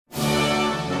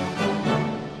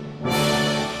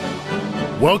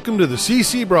Welcome to the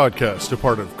CC Broadcast, a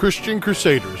part of Christian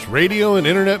Crusaders Radio and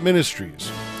Internet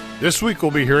Ministries. This week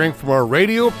we'll be hearing from our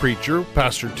radio preacher,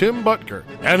 Pastor Tim Butker,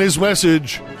 and his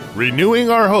message, Renewing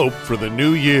Our Hope for the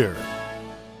New Year.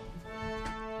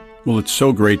 Well, it's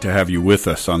so great to have you with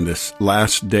us on this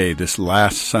last day, this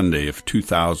last Sunday of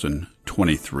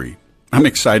 2023. I'm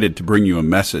excited to bring you a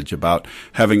message about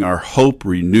having our hope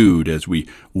renewed as we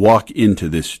walk into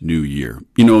this new year.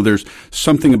 You know, there's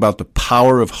something about the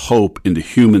power of hope in the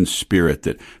human spirit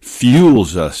that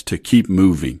fuels us to keep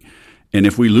moving. And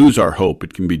if we lose our hope,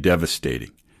 it can be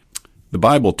devastating. The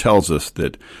Bible tells us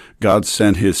that God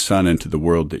sent His Son into the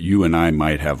world that you and I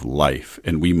might have life,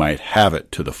 and we might have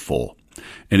it to the full.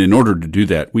 And in order to do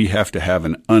that, we have to have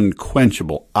an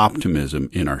unquenchable optimism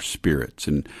in our spirits.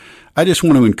 And I just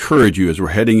want to encourage you as we're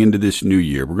heading into this new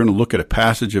year. We're going to look at a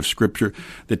passage of Scripture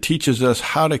that teaches us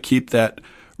how to keep that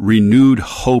renewed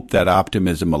hope, that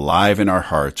optimism alive in our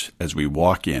hearts as we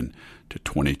walk in to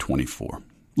 2024.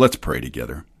 Let's pray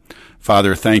together.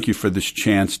 Father, thank you for this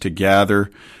chance to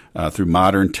gather through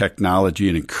modern technology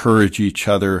and encourage each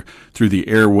other through the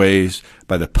airways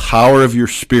by the power of your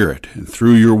Spirit and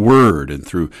through your word and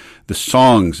through the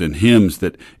songs and hymns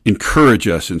that encourage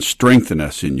us and strengthen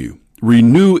us in you.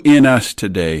 Renew in us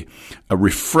today a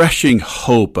refreshing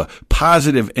hope, a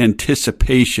positive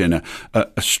anticipation,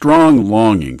 a strong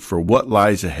longing for what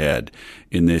lies ahead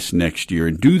in this next year.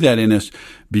 And do that in us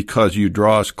because you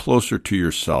draw us closer to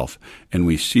yourself and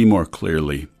we see more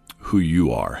clearly who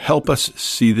you are. Help us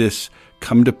see this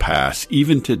come to pass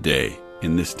even today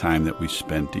in this time that we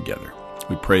spend together.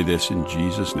 We pray this in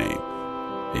Jesus' name.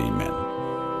 Amen.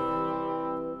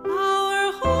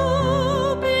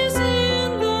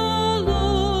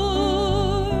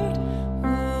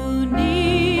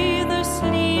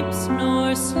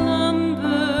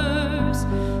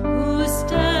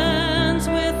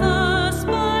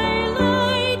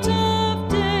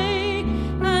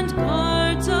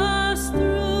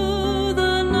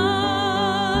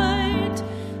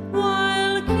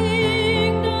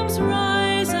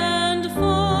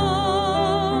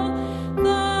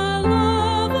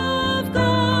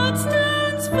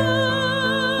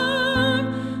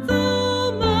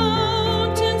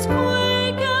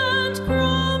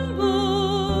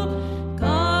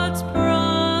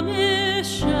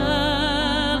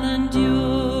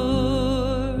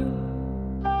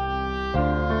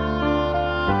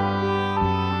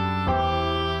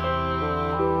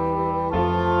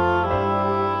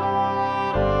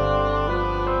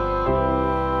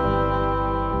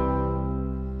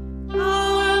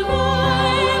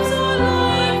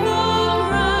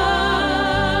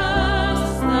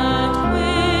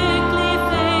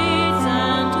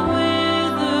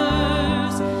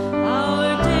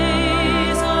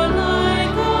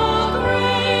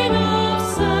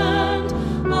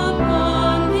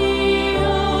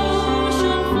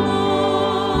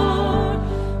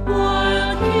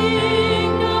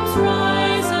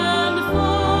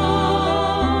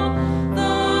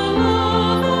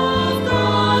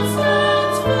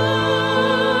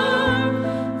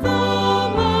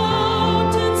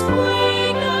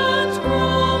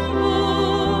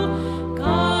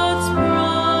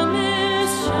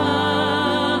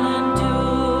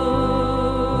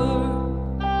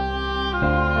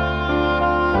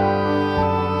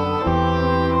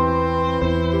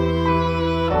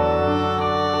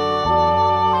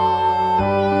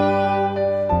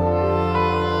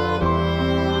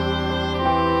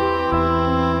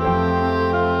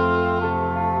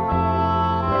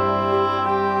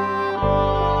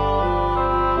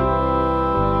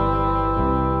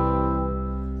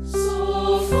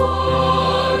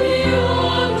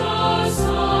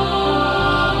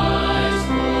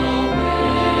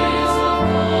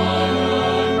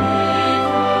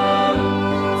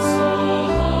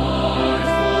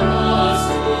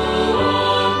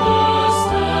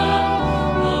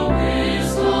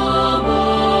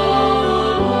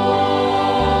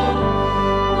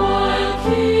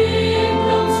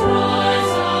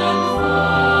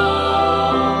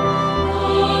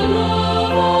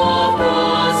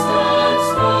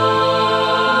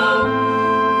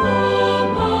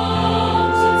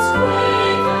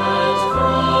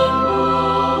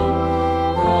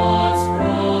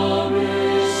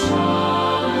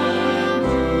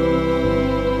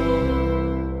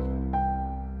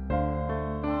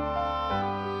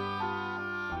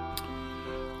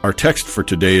 Our text for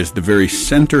today is the very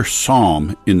center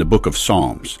psalm in the book of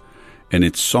Psalms, and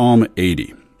it's Psalm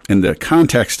 80. And the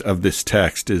context of this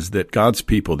text is that God's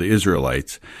people, the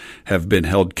Israelites, have been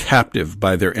held captive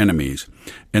by their enemies,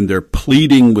 and they're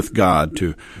pleading with God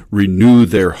to renew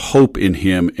their hope in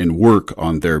Him and work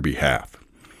on their behalf.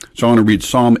 So I want to read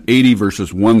Psalm 80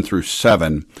 verses 1 through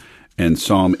 7 and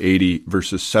Psalm 80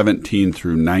 verses 17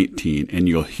 through 19, and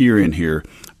you'll hear in here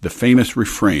the famous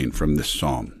refrain from this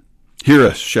psalm. Hear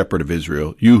us, shepherd of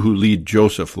Israel, you who lead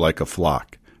Joseph like a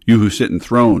flock, you who sit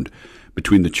enthroned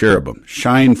between the cherubim.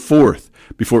 Shine forth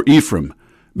before Ephraim,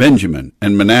 Benjamin,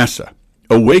 and Manasseh.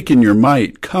 Awaken your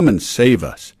might, come and save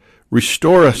us.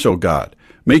 Restore us, O God.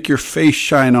 Make your face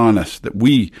shine on us, that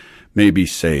we may be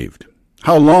saved.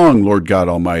 How long, Lord God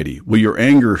Almighty, will your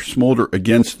anger smolder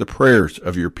against the prayers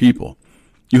of your people?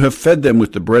 You have fed them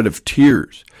with the bread of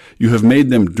tears. You have made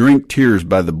them drink tears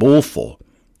by the bowlful.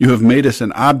 You have made us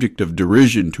an object of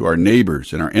derision to our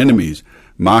neighbors, and our enemies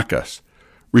mock us.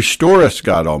 Restore us,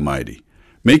 God Almighty.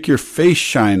 Make your face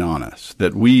shine on us,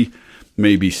 that we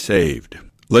may be saved.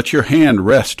 Let your hand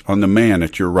rest on the man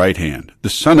at your right hand, the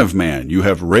Son of Man you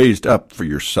have raised up for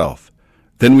yourself.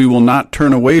 Then we will not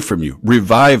turn away from you.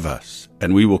 Revive us,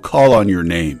 and we will call on your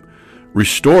name.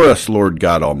 Restore us, Lord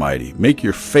God Almighty. Make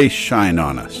your face shine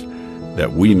on us,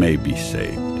 that we may be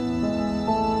saved.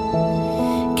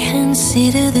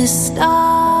 Consider the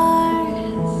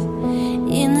stars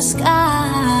in the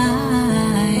sky.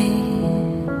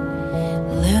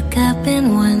 Look up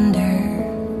and wonder,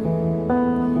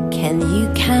 can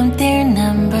you count their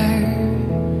number?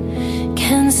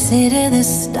 Consider the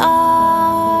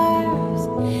stars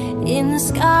in the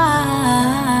sky,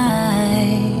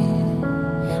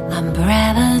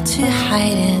 umbrella to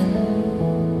hide in,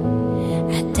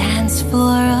 a dance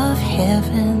floor of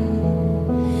heaven.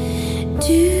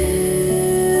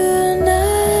 Do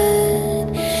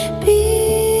not be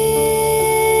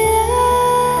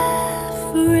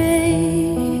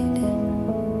afraid.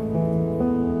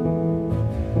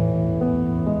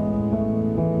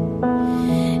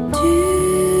 Do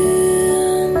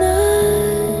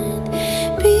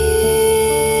not be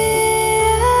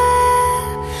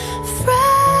afraid.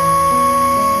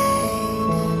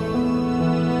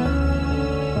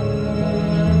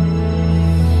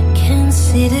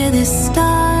 Consider the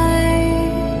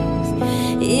stars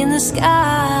in the sky.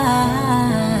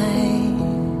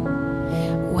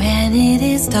 When it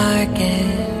is darkest,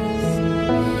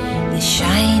 they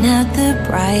shine out the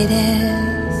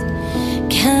brightest.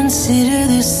 Consider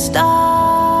the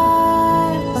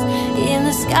stars in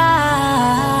the sky.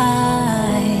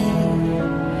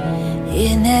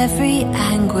 In every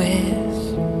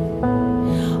anguish,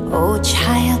 oh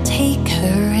child, take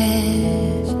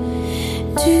courage.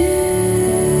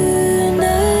 Do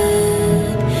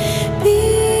not be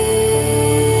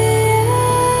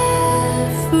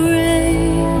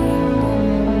afraid.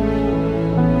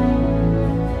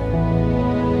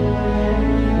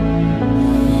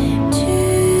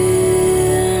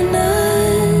 Do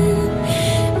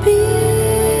not be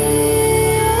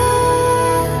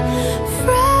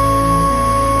afraid.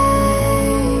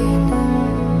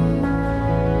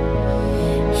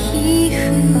 He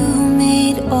who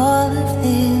made all of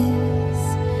this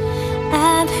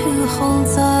and who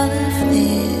holds all of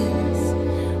this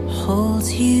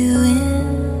holds you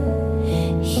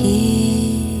in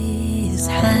his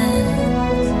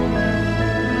hands.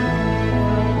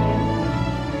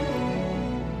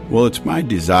 Well, it's my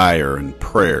desire and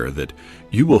prayer that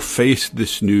you will face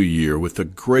this new year with a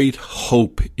great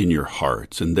hope in your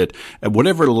hearts, and that at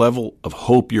whatever level of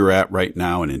hope you're at right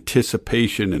now, and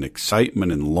anticipation and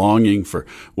excitement and longing for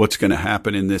what's going to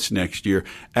happen in this next year,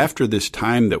 after this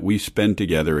time that we spend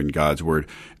together in God's Word,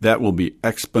 that will be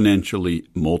exponentially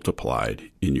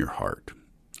multiplied in your heart.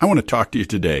 I want to talk to you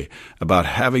today about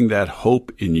having that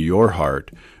hope in your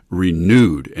heart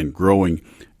renewed and growing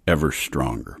ever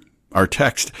stronger. Our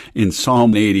text in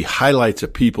Psalm 80 highlights a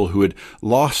people who had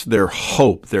lost their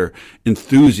hope, their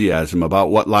enthusiasm about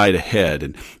what lied ahead.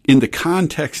 And in the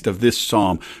context of this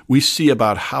psalm, we see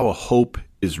about how a hope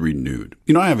is renewed.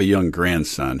 You know, I have a young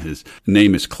grandson. His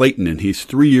name is Clayton, and he's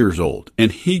 3 years old.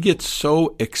 And he gets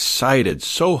so excited,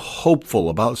 so hopeful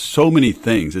about so many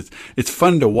things. It's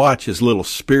fun to watch his little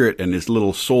spirit and his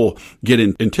little soul get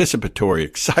anticipatory,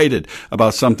 excited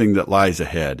about something that lies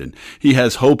ahead. And he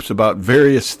has hopes about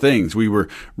various things. We were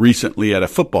recently at a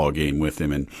football game with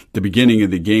him, and at the beginning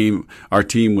of the game, our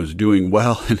team was doing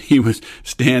well, and he was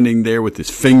standing there with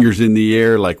his fingers in the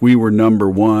air like we were number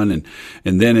one.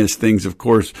 And then as things, of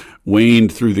course, waned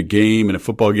through the game, and a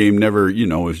football game never,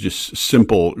 is just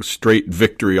simple, straight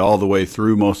victory all the way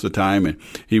through most of the time, and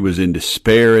he was in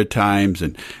despair at times,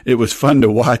 and it was fun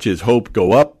to watch his hope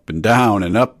go up and down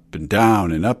and up and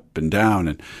down and up and down,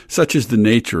 and such is the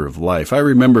nature of life. I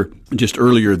remember just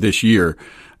earlier this year,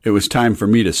 it was time for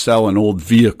me to sell an old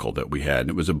vehicle that we had.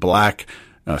 It was a black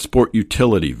sport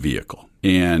utility vehicle.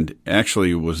 and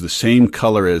actually was the same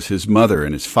color as his mother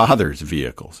and his father's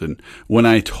vehicles. And when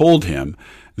I told him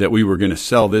that we were going to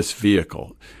sell this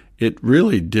vehicle, it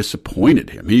really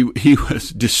disappointed him. He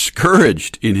was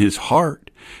discouraged in his heart.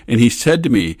 And he said to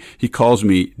me, he calls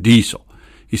me Diesel.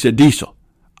 He said, Diesel,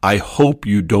 I hope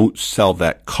you don't sell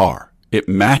that car. It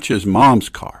matches Mom's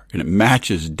car, and it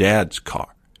matches Dad's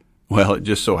car. Well, it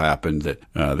just so happened that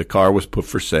the car was put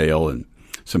for sale, and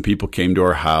some people came to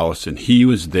our house, and he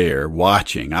was there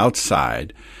watching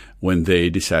outside when they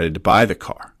decided to buy the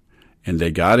car. And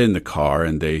they got in the car,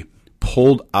 and they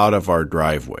pulled out of our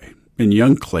driveway. And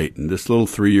young Clayton, this little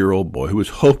 3-year-old boy who was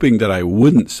hoping that I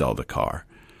wouldn't sell the car,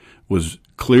 was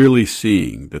clearly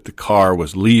seeing that the car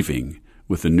was leaving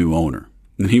with a new owner.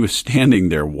 And he was standing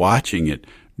there watching it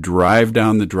drive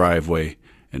down the driveway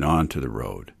and onto the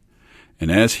road.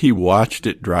 And as he watched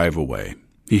it drive away,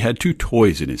 he had 2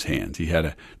 toys in his hands. He had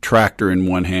a tractor in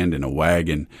one hand and a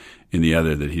wagon in the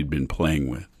other that he'd been playing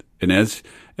with. And as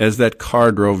that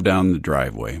car drove down the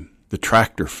driveway, the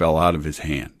tractor fell out of his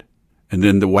hand. And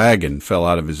then the wagon fell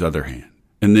out of his other hand.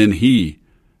 And then he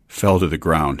fell to the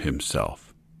ground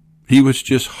himself. He was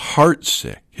just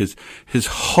heartsick. His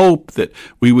hope that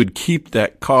we would keep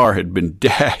that car had been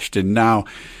dashed, and now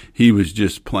he was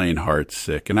just plain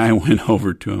heartsick. And I went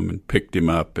over to him and picked him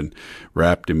up and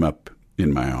wrapped him up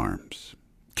in my arms.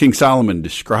 King Solomon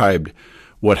described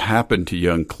what happened to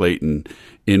young Clayton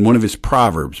in one of his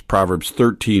Proverbs, Proverbs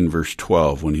 13, verse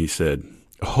 12, when he said,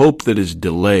 "A hope that is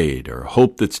delayed, or a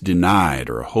hope that's denied,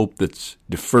 or a hope that's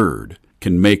deferred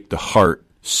can make the heart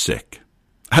sick."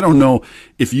 I don't know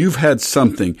if you've had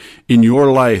something in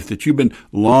your life that you've been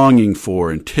longing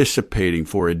for, anticipating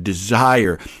for, a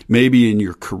desire, maybe in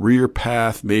your career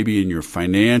path, maybe in your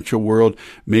financial world,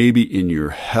 maybe in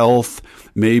your health,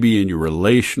 maybe in your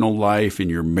relational life, in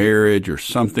your marriage, or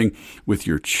something with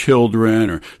your children,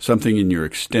 or something in your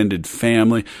extended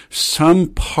family, some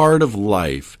part of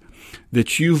life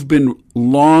that you've been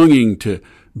longing to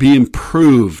be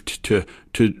improved, to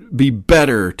be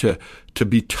better, to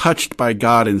be touched by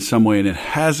God in some way, and it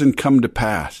hasn't come to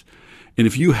pass. And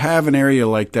if you have an area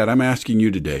like that, I'm asking you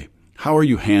today, how are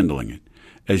you handling it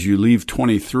as you leave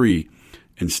 23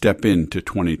 and step into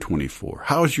 2024?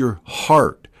 How's your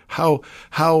heart?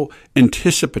 How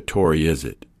anticipatory is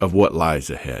it of what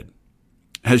lies ahead?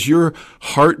 Has your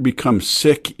heart become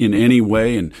sick in any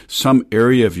way in some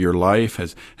area of your life?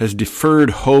 Has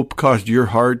deferred hope caused your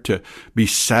heart to be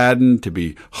saddened, to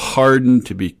be hardened,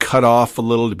 to be cut off a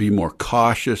little, to be more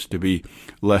cautious, to be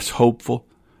less hopeful?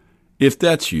 If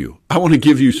that's you, I want to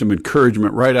give you some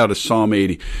encouragement right out of Psalm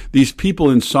 80. These people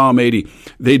in Psalm 80,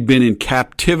 they'd been in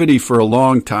captivity for a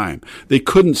long time. They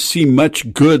couldn't see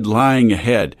much good lying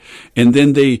ahead. And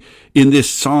then they, in this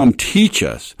psalm, teach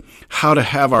us how to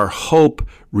have our hope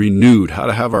renewed, how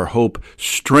to have our hope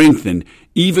strengthened,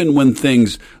 even when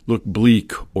things look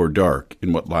bleak or dark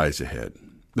in what lies ahead.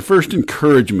 The first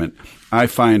encouragement I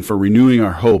find for renewing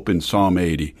our hope in Psalm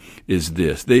 80 is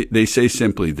this. They say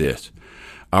simply this: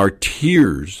 our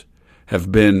tears have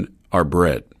been our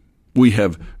bread. We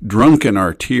have drunken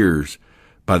our tears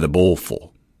by the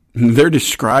bowlful. They're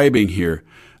describing here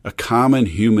a common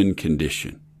human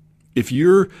condition. If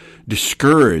you're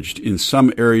discouraged in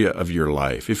some area of your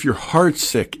life, if you're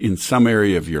heartsick in some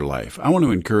area of your life, I want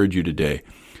to encourage you today.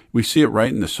 We see it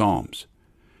right in the Psalms.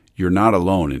 You're not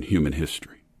alone in human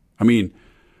history. I mean,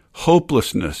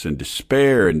 hopelessness and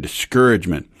despair and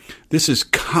discouragement, this is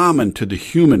common to the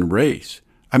human race.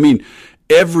 I mean,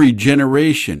 every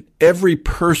generation, every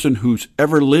person who's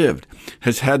ever lived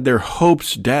has had their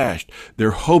hopes dashed,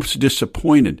 their hopes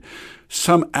disappointed,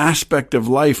 some aspect of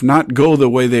life not go the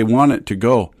way they want it to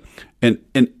go. And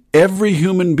every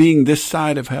human being this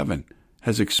side of heaven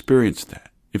has experienced that.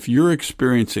 If you're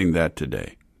experiencing that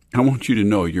today, I want you to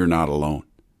know you're not alone.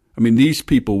 I mean, these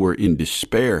people were in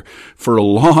despair for a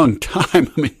long time.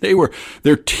 I mean,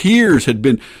 their tears had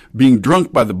been being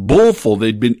drunk by the bowlful.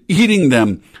 They'd been eating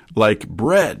them like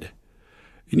bread.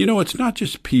 And you know, it's not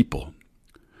just people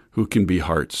who can be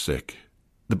heartsick.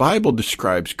 The Bible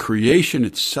describes creation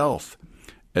itself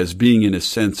as being in a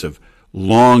sense of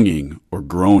longing or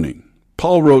groaning.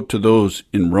 Paul wrote to those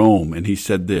in Rome, and he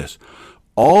said this: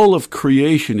 all of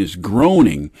creation is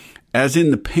groaning as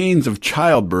in the pains of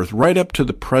childbirth right up to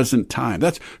the present time.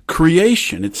 That's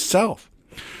creation itself.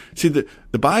 See, the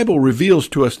Bible reveals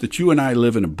to us that you and I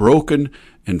live in a broken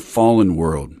and fallen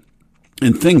world,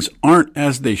 and things aren't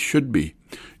as they should be.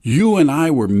 You and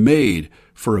I were made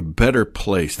for a better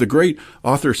place. The great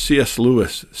author C.S.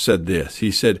 Lewis said this.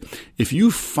 He said, if you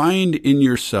find in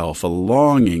yourself a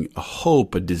longing, a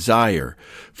hope, a desire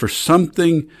for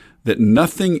something that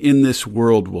nothing in this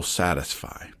world will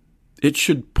satisfy, It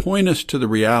should point us to the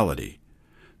reality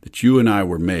that you and I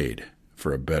were made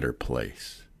for a better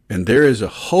place. And there is a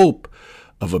hope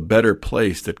of a better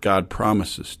place that God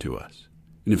promises to us.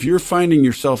 And if you're finding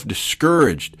yourself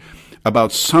discouraged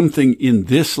about something in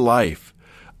this life,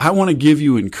 I want to give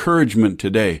you encouragement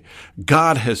today.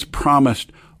 God has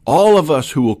promised all of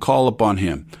us who will call upon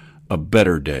him a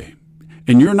better day.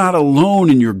 And you're not alone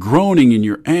in your groaning, in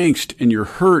your angst, in your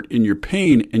hurt, in your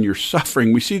pain, and your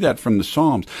suffering. We see that from the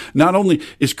Psalms. Not only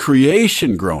is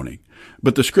creation groaning,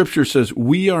 but the scripture says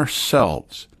we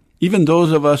ourselves, even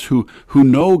those of us who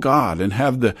know God and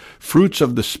have the fruits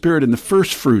of the Spirit and the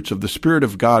first fruits of the Spirit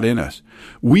of God in us,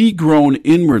 we groan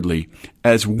inwardly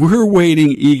as we're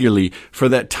waiting eagerly for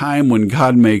that time when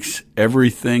God makes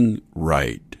everything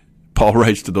right. Paul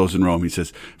writes to those in Rome, he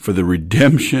says, for the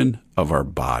redemption of our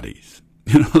bodies.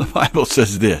 You know, the Bible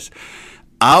says this,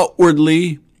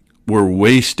 outwardly we're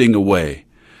wasting away,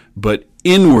 but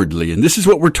inwardly, and this is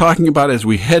what we're talking about as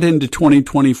we head into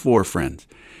 2024, friends,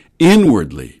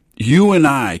 inwardly, you and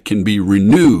I can be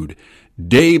renewed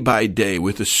day by day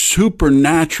with the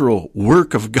supernatural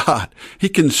work of God. He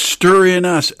can stir in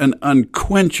us an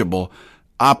unquenchable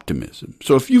optimism.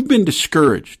 So if you've been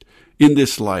discouraged in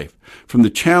this life from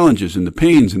the challenges and the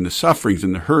pains and the sufferings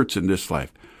and the hurts in this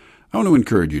life, I want to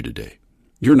encourage you today.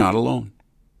 You're not alone.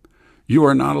 You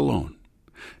are not alone.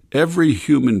 Every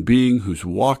human being who's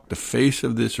walked the face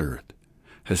of this earth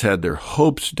has had their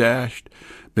hopes dashed,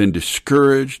 been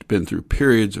discouraged, been through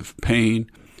periods of pain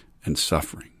and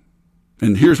suffering.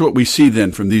 And here's what we see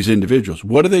then from these individuals.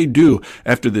 What do they do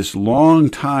after this long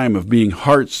time of being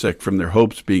heartsick from their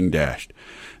hopes being dashed?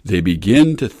 They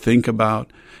begin to think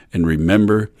about and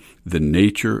remember the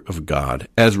nature of God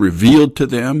as revealed to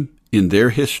them in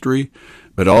their history,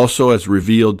 but also as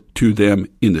revealed to them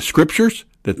in the scriptures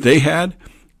that they had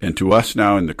and to us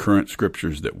now in the current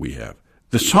scriptures that we have.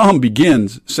 The psalm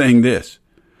begins saying this,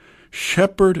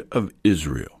 Shepherd of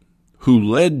Israel, who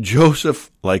led Joseph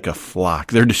like a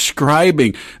flock. They're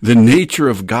describing the nature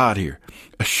of God here.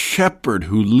 A shepherd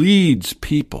who leads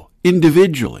people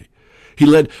individually. He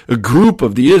led a group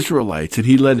of the Israelites, and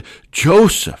he led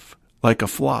Joseph like a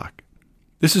flock.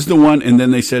 This is the one, and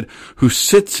then they said, who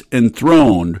sits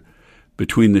enthroned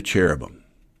between the cherubim.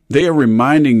 They are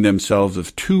reminding themselves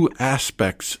of two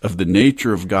aspects of the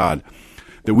nature of God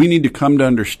that we need to come to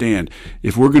understand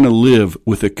if we're going to live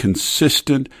with a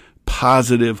consistent,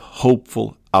 positive,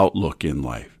 hopeful outlook in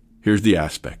life. Here's the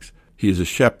aspects. He is a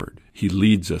shepherd. He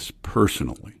leads us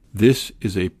personally. This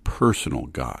is a personal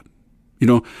God. You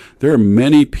know, there are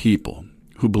many people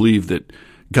who believe that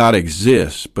God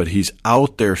exists, but he's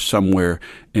out there somewhere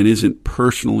and isn't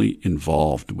personally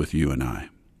involved with you and I.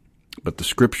 But the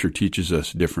scripture teaches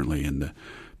us differently, and the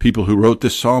people who wrote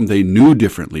this psalm, they knew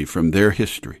differently from their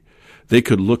history. They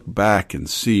could look back and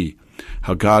see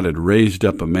how God had raised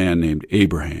up a man named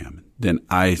Abraham, then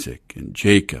Isaac and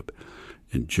Jacob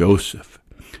and Joseph.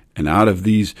 And out of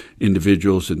these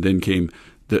individuals, and then came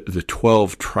the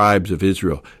 12 tribes of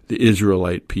Israel, the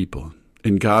Israelite people.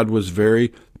 And God was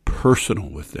very personal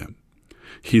with them.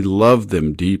 He loved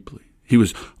them deeply. He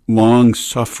was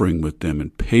long-suffering with them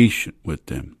and patient with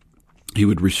them. He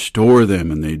would restore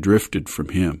them, and they drifted from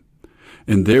him.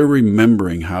 And they're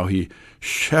remembering how he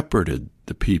shepherded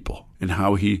the people and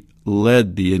how he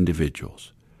led the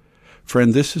individuals.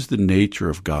 Friend, this is the nature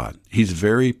of God. He's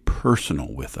very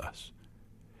personal with us.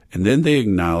 And then they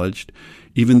acknowledged,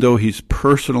 even though he's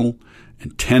personal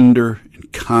and tender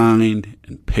and kind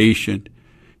and patient,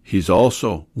 he's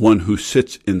also one who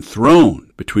sits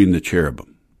enthroned between the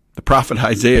cherubim. The prophet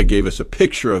Isaiah gave us a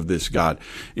picture of this God.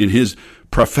 In his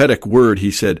prophetic word,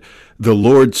 he said, the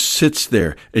Lord sits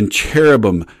there, and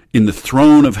cherubim in the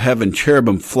throne of heaven,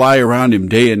 cherubim fly around him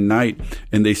day and night,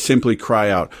 and they simply cry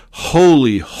out,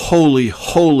 holy, holy,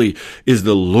 holy is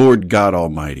the Lord God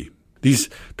Almighty. These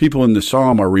people in the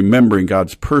psalm are remembering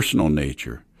God's personal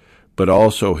nature, but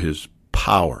also his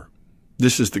power.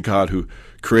 This is the God who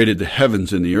created the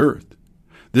heavens and the earth.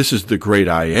 This is the great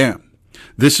I am.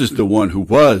 This is the one who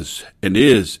was and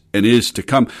is to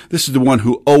come. This is the one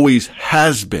who always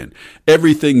has been.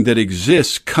 Everything that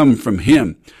exists comes from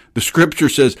him. The scripture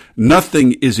says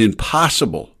nothing is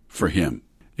impossible for him.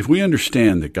 If we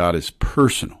understand that God is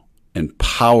personal and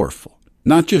powerful,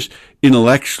 not just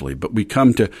intellectually, but we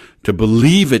come to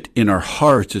believe it in our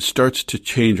hearts, it starts to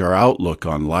change our outlook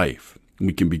on life.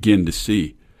 We can begin to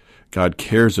see God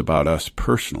cares about us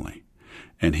personally,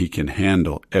 and he can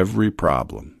handle every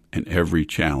problem and every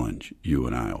challenge you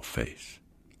and I will face.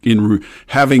 in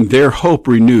having their hope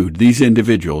renewed, these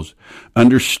individuals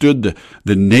understood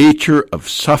the nature of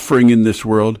suffering in this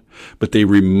world, but they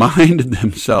reminded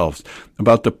themselves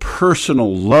about the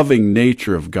personal, loving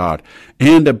nature of God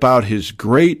and about his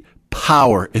great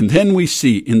power. And then we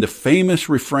see in the famous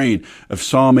refrain of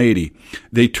Psalm 80,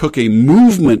 they took a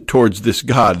movement towards this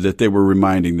God that they were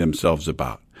reminding themselves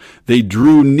about. They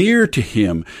drew near to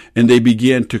him and they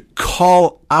began to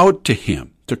call out to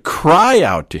him, to cry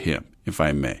out to him, if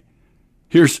I may.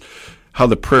 Here's how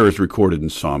the prayer is recorded in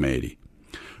Psalm 80.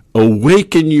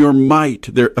 Awaken your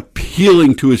might. They're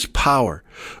appealing to his power.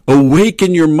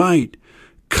 Awaken your might.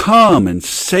 Come and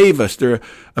save us. They're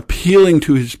appealing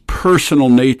to his personal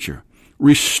nature.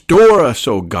 Restore us,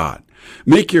 O God.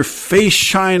 Make your face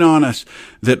shine on us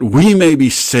that we may be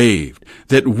saved,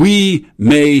 that we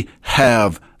may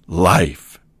have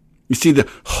life. You see, the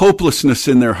hopelessness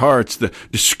in their hearts, the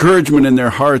discouragement in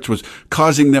their hearts was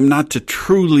causing them not to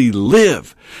truly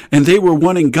live. And they were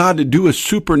wanting God to do a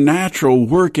supernatural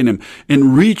work in him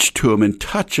and reach to him and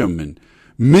touch him and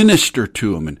minister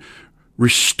to him and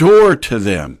restore to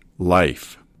them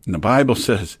life. And the Bible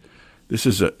says this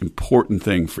is an important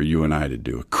thing for you and I to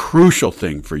do, a crucial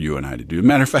thing for you and I to do. As a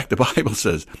matter of fact, the Bible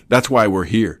says that's why we're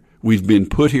here. We've been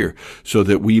put here so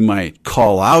that we might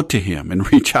call out to him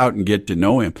and reach out and get to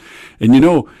know him. And you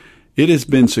know, it has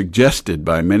been suggested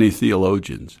by many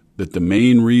theologians that the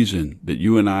main reason that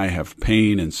you and I have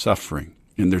pain and suffering,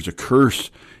 and there's a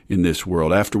curse in this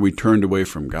world after we turned away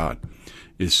from God,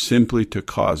 is simply to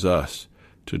cause us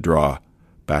to draw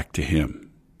back to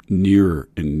him, nearer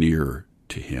and nearer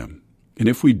to him. And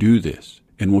if we do this,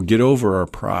 and we'll get over our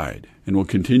pride, and we'll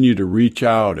continue to reach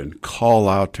out and call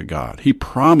out to God, he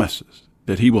promises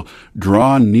that he will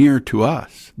draw near to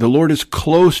us. The Lord is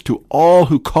close to all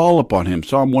who call upon him.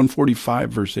 Psalm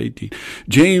 145, verse 18.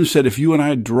 James said, if you and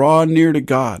I draw near to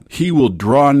God, he will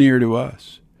draw near to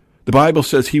us. The Bible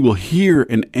says he will hear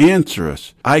and answer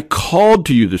us. I called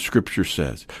to you, the scripture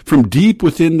says, from deep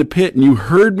within the pit, and you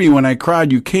heard me when I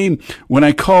cried. You came when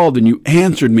I called, and you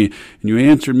answered me. And you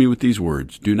answered me with these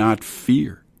words, do not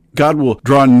fear. God will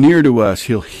draw near to us.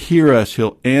 He'll hear us.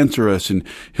 He'll answer us, and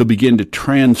he'll begin to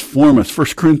transform us. 1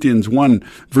 Corinthians 1,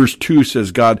 verse 2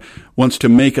 says God wants to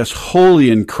make us holy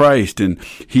in Christ, and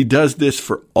he does this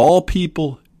for all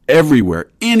people everywhere.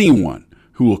 Anyone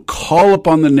who will call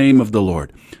upon the name of the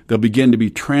Lord, they'll begin to be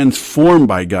transformed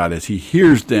by God as he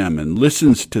hears them and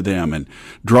listens to them and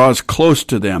draws close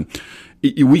to them.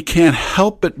 We can't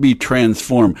help but be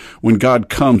transformed when God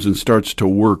comes and starts to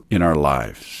work in our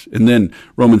lives. And then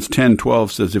Romans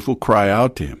 10:12 says, if we'll cry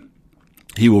out to him,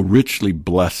 he will richly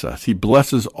bless us. He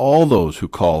blesses all those who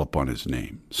call upon his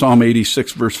name. Psalm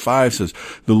 86, verse 5 says,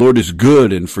 the Lord is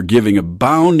good and forgiving,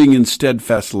 abounding in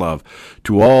steadfast love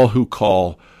to all who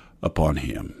call upon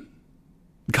him.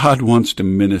 God wants to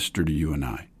minister to you and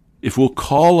I. If we'll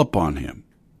call upon him,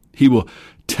 he will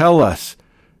tell us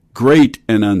great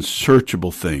and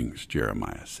unsearchable things,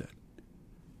 Jeremiah said.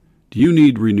 Do you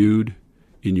need renewed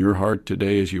in your heart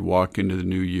today as you walk into the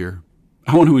new year?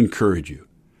 I want to encourage you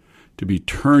to be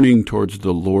turning towards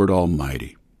the Lord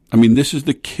Almighty. I mean, this is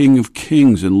the King of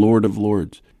Kings and Lord of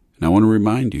Lords. And I want to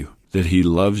remind you that he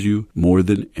loves you more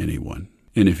than anyone.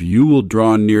 And if you will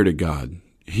draw near to God,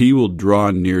 he will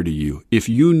draw near to you. If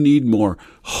you need more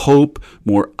hope,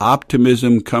 more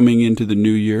optimism coming into the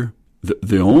new year,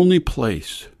 the only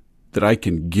place that I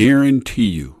can guarantee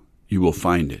you will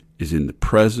find it is in the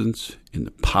presence, in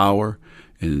the power,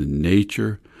 and in the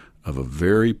nature of a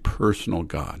very personal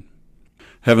God.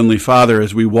 Heavenly Father,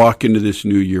 as we walk into this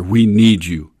new year, we need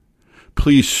you.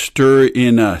 Please stir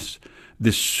in us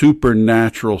this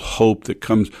supernatural hope that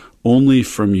comes only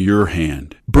from your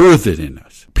hand. Birth it in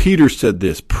us. Peter said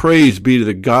this, praise be to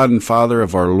the God and Father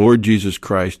of our Lord Jesus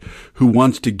Christ, who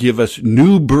wants to give us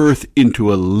new birth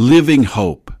into a living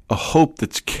hope, a hope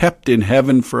that's kept in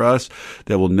heaven for us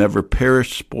that will never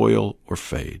perish, spoil, or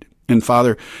fade. And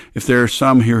Father, if there are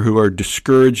some here who are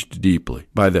discouraged deeply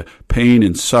by the pain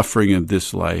and suffering of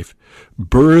this life,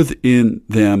 birth in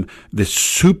them this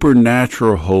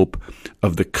supernatural hope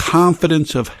of the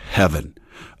confidence of heaven,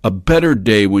 a better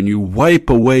day when you wipe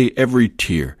away every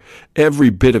tear, every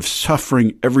bit of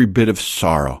suffering, every bit of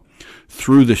sorrow,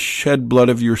 through the shed blood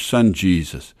of your Son,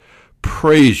 Jesus.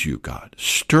 Praise you, God.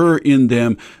 Stir in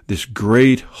them this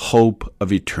great hope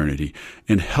of eternity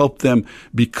and help them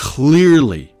be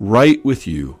clearly right with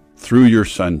you through your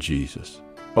Son, Jesus.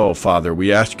 Oh, Father,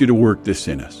 we ask you to work this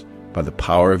in us by the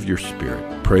power of your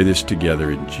Spirit. Pray this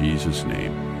together in Jesus'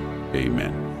 name.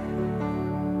 Amen.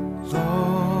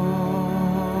 Lord,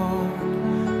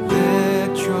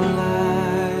 let your light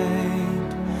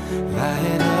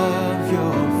of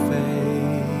your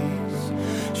face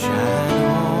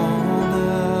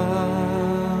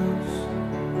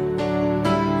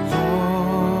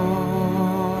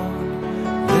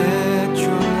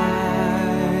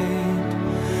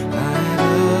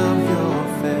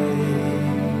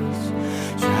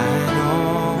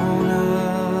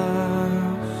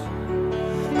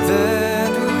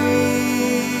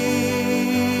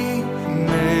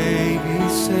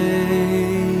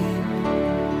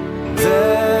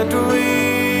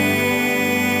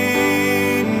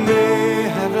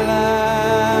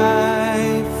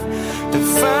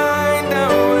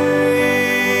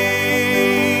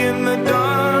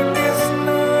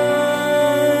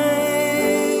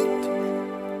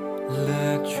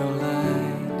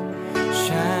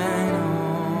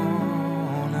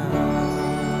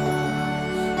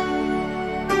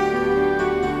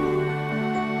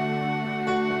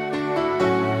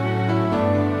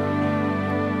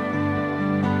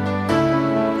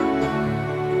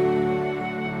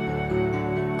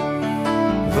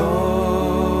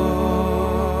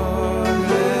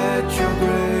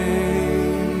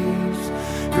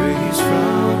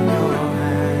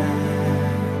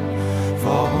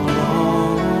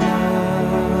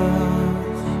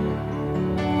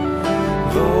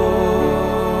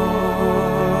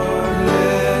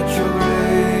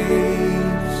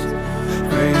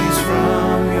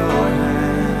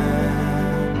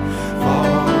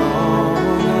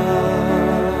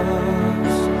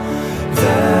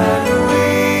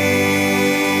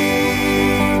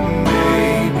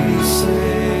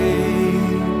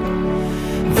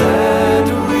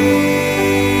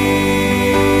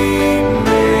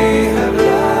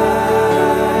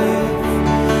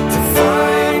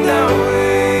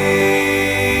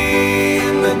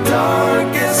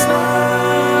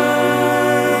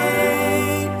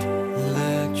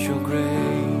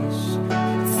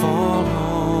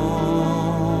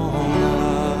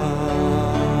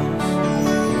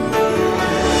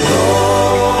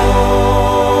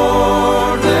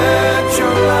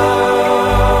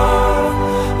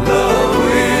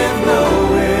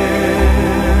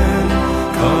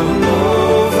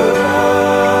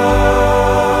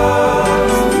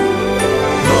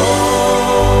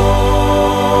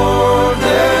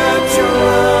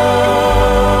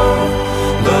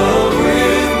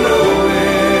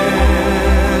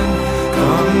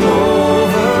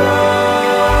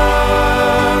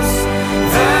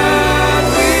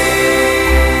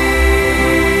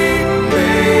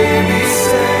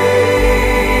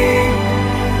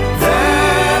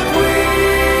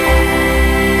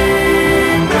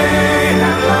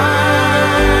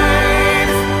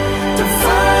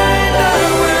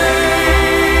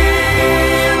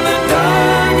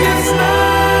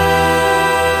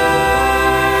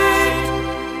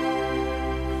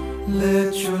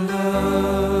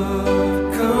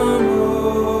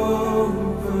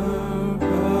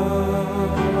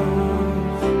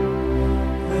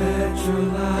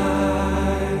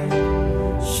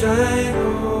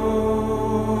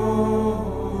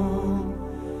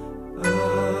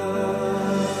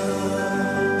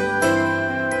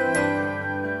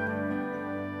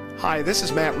Hi, this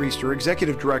is Matt Reister,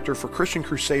 Executive Director for Christian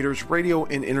Crusaders Radio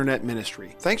and Internet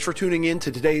Ministry. Thanks for tuning in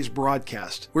to today's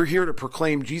broadcast. We're here to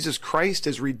proclaim Jesus Christ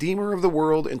as Redeemer of the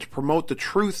world and to promote the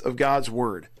truth of God's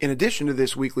Word. In addition to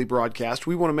this weekly broadcast,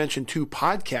 we want to mention 2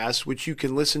 podcasts which you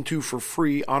can listen to for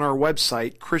free on our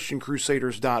website,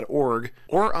 ChristianCrusaders.org,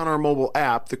 or on our mobile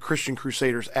app, the Christian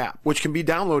Crusaders app, which can be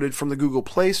downloaded from the Google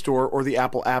Play Store or the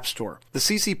Apple App Store. The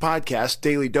CC Podcast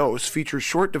Daily Dose features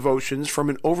short devotions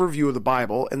from an overview of the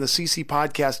Bible, and the CC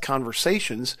Podcast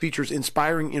Conversations features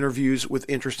inspiring interviews with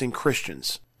interesting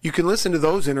Christians. You can listen to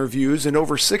those interviews and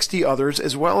over 60 others,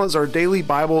 as well as our daily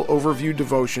Bible overview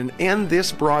devotion and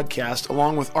this broadcast,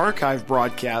 along with archive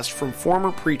broadcasts from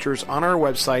former preachers on our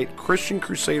website,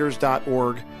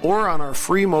 ChristianCrusaders.org, or on our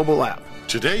free mobile app.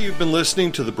 Today you've been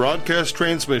listening to the broadcast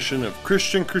transmission of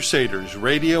Christian Crusaders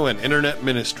Radio and Internet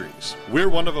Ministries. We're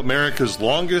one of America's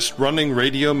longest-running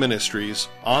radio ministries,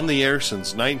 on the air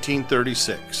since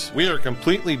 1936. We are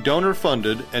completely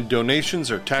donor-funded and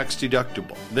donations are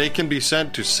tax-deductible. They can be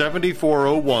sent to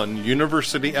 7401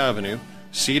 University Avenue,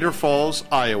 Cedar Falls,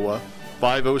 Iowa,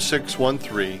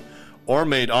 50613, or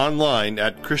made online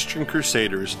at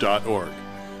ChristianCrusaders.org.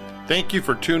 Thank you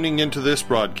for tuning into this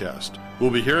broadcast. We'll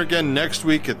be here again next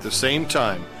week at the same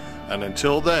time, and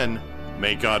until then,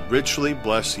 may God richly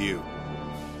bless you.